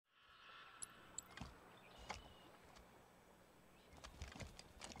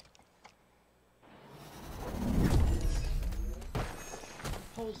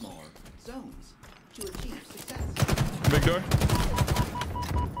build more zones to achieve success. Big door.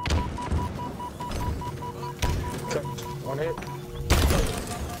 One hit.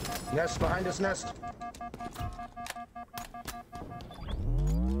 Nest behind us, nest.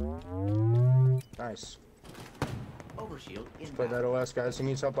 Nice. Overshield in. Play that OS, guys. He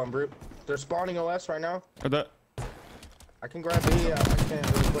needs help on brute. They're spawning OS right now. Heard that. I can grab B. I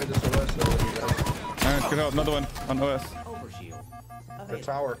can't really play this OS though with you guys. Alright, good help. Another one on OS. Overshield. The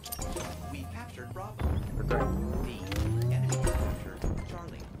tower. We captured Bravo. They're great. The enemy captured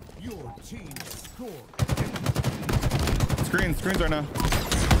Charlie. Your team scored. Screens right now.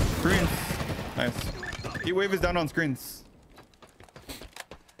 Screens. Nice. Heat wave is down on screens.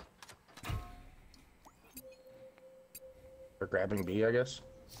 They're grabbing B, I guess.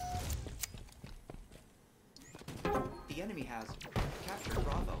 The enemy has captured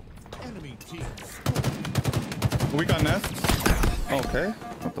Bravo. Enemy team scored. We got nests. Okay.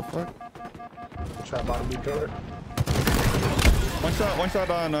 What the fuck? Trap bottom B pillar. One shot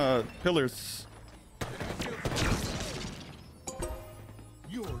on pillars.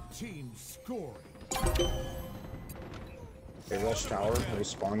 Your team scored. They rush tower. They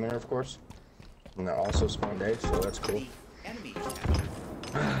spawn there, of course. And they also spawned A, so that's cool. The enemy is captured.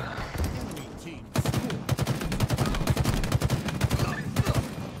 Enemy team scored.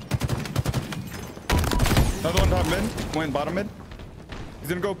 Another one top mid. Going bottom mid. He's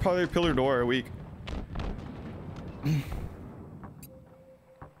gonna go probably pillar door weak.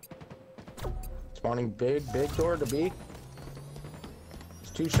 Spawning big door to B.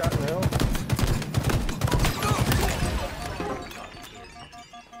 It's 2 shot in the hill.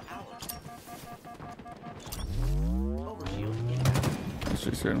 Overshield in.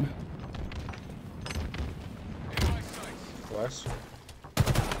 She's scared me. West.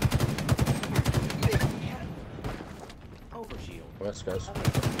 Overshield. West, guys. Go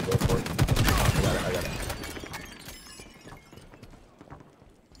for it. I got it.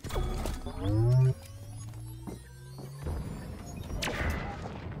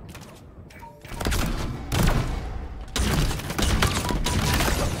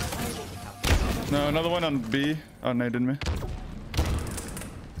 No, another one on B. Oh no, didn't we?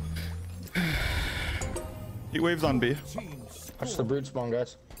 Heat waves on B. Team Watch the brute spawn,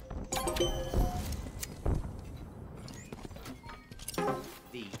 guys.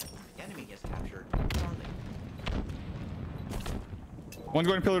 The enemy has captured Charlie. One's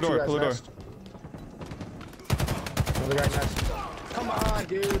going pillar Two door. guys Pillar door. nest. Another guy nest. Come on,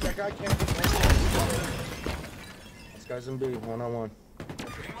 dude. That guy can't be nest. This guy's in B. 1-on-1.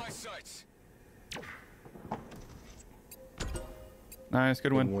 in my sights. Nice,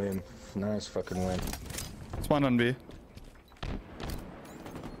 good win. Win. Nice fucking win. Spawn on B.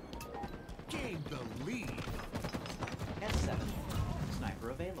 Gain the lead. S7. Sniper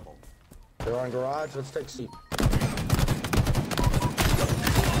available. They're on garage. Let's take C.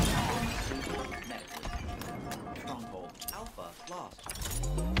 Medically. Stronghold Alpha lost.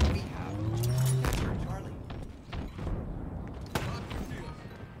 We have captured Charlie.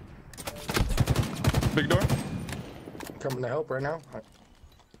 Big door. Coming to help right now.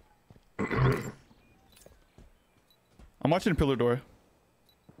 I'm watching pillar door.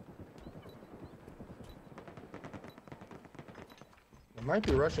 They might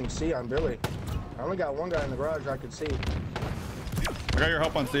be rushing C on Billy. I only got one guy in the garage I could see. I got your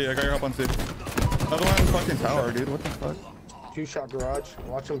help on C. Another one fucking tower, dude. What the fuck? 2-shot garage.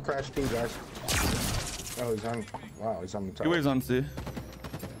 Watch him crash B, guys. Oh, he's on. Wow, he's on the tower. Heat waves on C.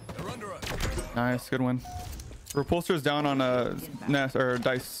 They're under us. Nice, good win. Repulsor's down on nest or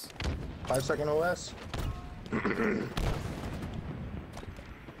dice. 5-second OS.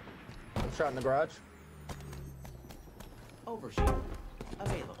 Shot in the garage. Overshield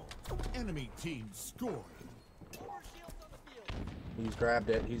available. Enemy team scored. He's grabbed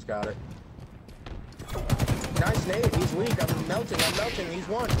it. He's got it. Nice nade. He's weak. I'm melting. He's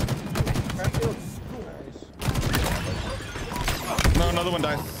one. Backfield. Nice. No, another one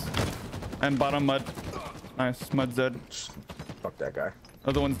dice. And bottom mud. Nice, mud Zed. Fuck that guy.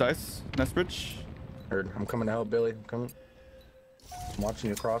 Other one's dice. Nest bridge. Heard. I'm coming to help Billy. I'm coming. I'm watching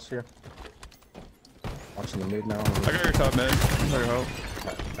you cross here. Watching the mid now. I got your top mid. Got your help.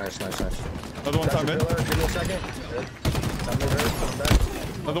 Nice. Other one's top mid. Give me a second. Good. Top mid, ready. Coming back.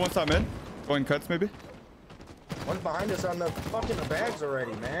 Other one's top mid. Going cuts maybe. One's behind us on the fucking the bags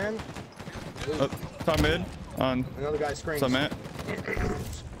already, man. Top mid. On Another guy screams. some Matt.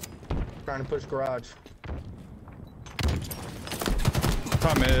 Trying to push garage.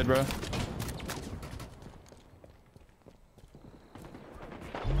 Top mid, bro.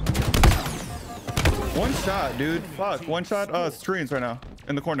 One shot, dude. Fuck. One shot screens right now.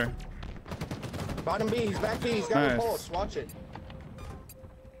 In the corner. Bottom B, he's back B, he's got Nice. a pulse. Watch it.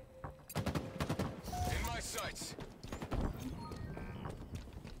 In my sights.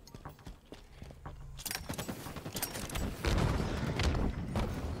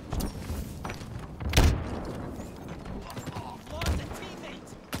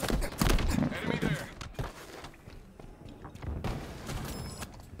 Enemy there.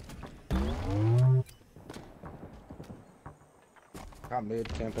 Got mid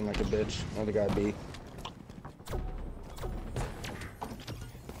camping like a bitch. Another guy B.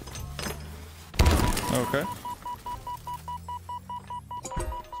 Okay.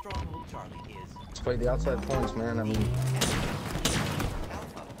 Stronghold Charlie is Let's play the outside points, man. I mean,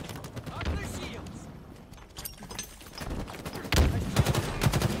 Alpha.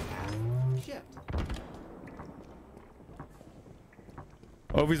 Shift.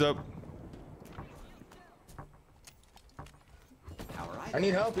 Ovi's up. Power I item.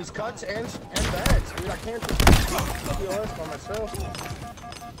 need help. He's cuts and bags, dude. I can't just POS by myself.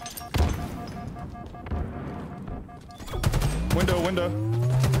 Window.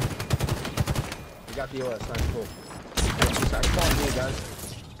 We got the OS. Nice, cool. I'm calling you guys.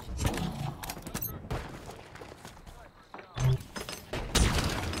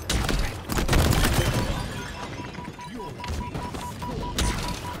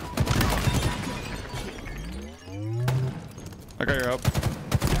 I got your help.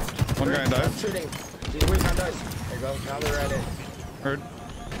 One guy in I'm dive. shooting. He's weak on dice. There you go. Now they're at it. Heard.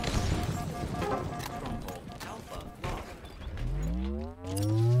 Stronghold Alpha lost.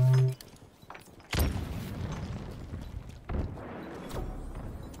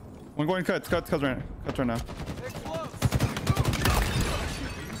 One going cuts right now.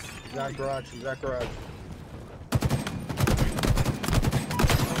 He's at garage. He's at garage.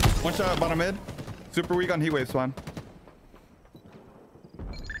 One shot bottom mid. Super weak on heat wave Swan.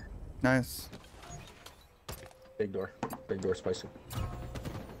 Nice. Big door. Big door spicy.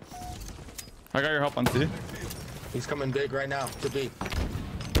 I got your help on C. He's coming big right now to B.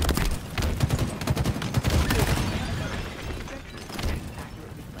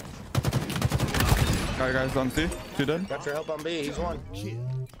 Got your guys on C. Two dead. Got your help on B. He's one. Kill.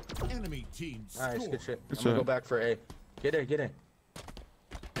 Enemy team score. Nice, good shit. Good I'm gonna go shit. back for A. Get in, get in.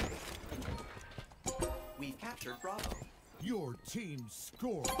 We've captured Bravo. Your team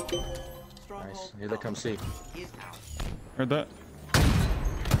score. Stronghold Nice. Here they come C. is out. Heard that.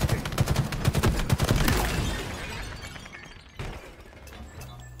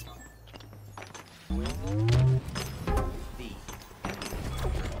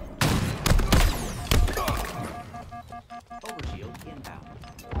 The Overshield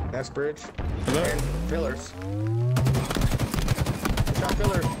inbound. That's bridge. Heard that. And pillars. Shot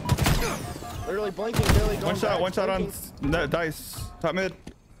pillar. Literally blinking, Billy. One shot on blinking. dice. Top mid.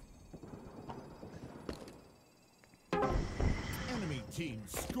 Enemy team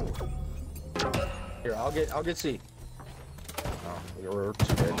score. Here, I'll get C. Oh, we're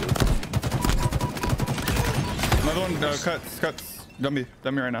too dead, dude. Another one. Cuts. Dummy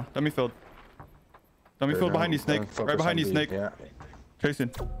right now. Dummy filled. Dummy filled behind you, Snake. Focus Right behind on you, B. Snake. Yeah.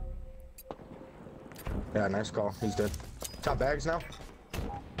 Chasing. Yeah, nice call. He's dead. Top bags now.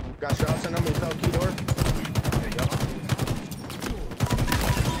 Got shots in him. He fell key door. There you go.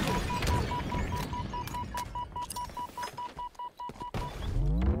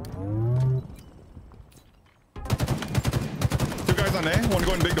 Two guys on A. One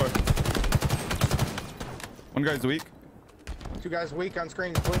going big door. One guy's weak. Two guys weak on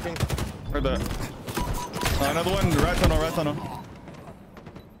screen, blinking. Heard that. Another one. Rat tunnel.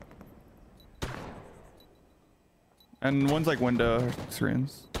 And one's like window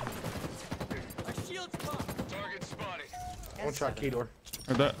screens. Target spotted. One shot key door.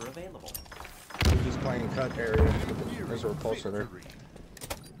 Heard that. Are available. He's playing cut area. There's a repulsor there.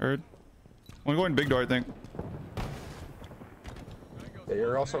 Heard. One going big door, I think. Yeah,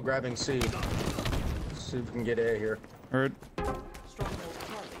 you're also grabbing C. Let's see if we can get A here. Heard. Stronghold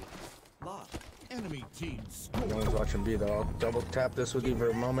Charlie lost. Enemy team No score. one's watching B though. I'll double tap this with you for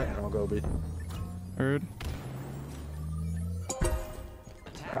a moment and I'll go B. Heard.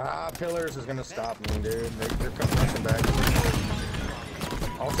 Ah, pillars is gonna stop me, dude. They're coming back.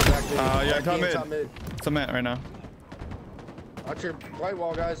 Also back B. Yeah, Back top B and mid. top mid. Cement right now. Watch your white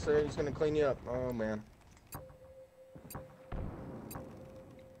wall, guys. He's gonna clean you up. Oh man.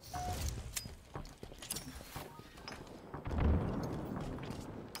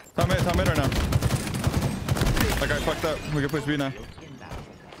 Top mid right now. That guy fucked up. We can push B now.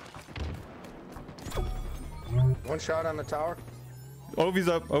 Inbound. One shot on the tower. Ovi's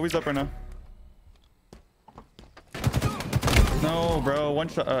up right now. No, bro. One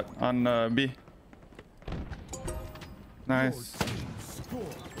shot on B. Nice. Your team score.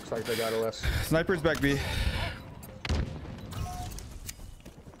 Looks like they got OS. Sniper's back B.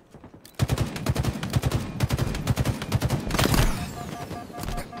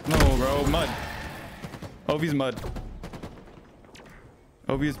 No, bro. Mud. OV's mud.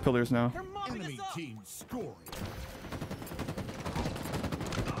 OV's pillars now. Enemy team scoring.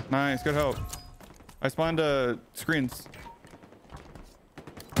 Nice. Good help. I spawned screens.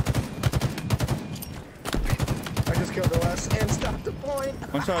 I just killed OS and stopped the point.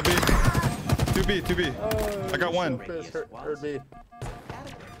 One shot B. 2B. 2B. Oh, I got one. Heard me.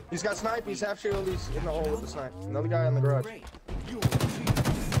 He's got snipe. He's half shield. He's in the hole with the snipe. Another guy in the garage. Great. Your team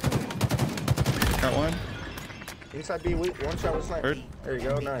Got one. Inside B. One shot with snipe. Hurt. There you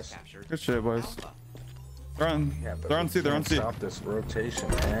go. Nice. Captured Good shit, boys. Alpha. They're on. Yeah, but They're on we C. They're on can't C. Stop this rotation,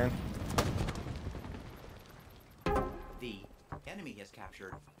 man. The enemy has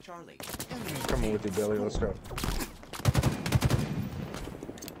captured Charlie. Coming with you, Billy. Let's go.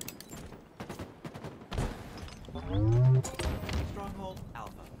 Stronghold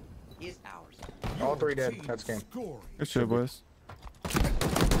Alpha is ours. All three dead. team That's game. scoring. Good shit, boys.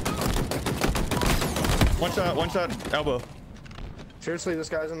 One shot, elbow. Seriously, this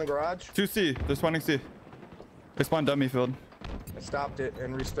guy's in the garage. 2C. They're spawning C. They spawned dummy field. I stopped it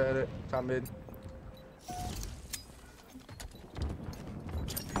and reset it. Top mid.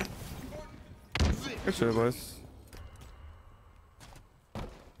 Good shit, boys.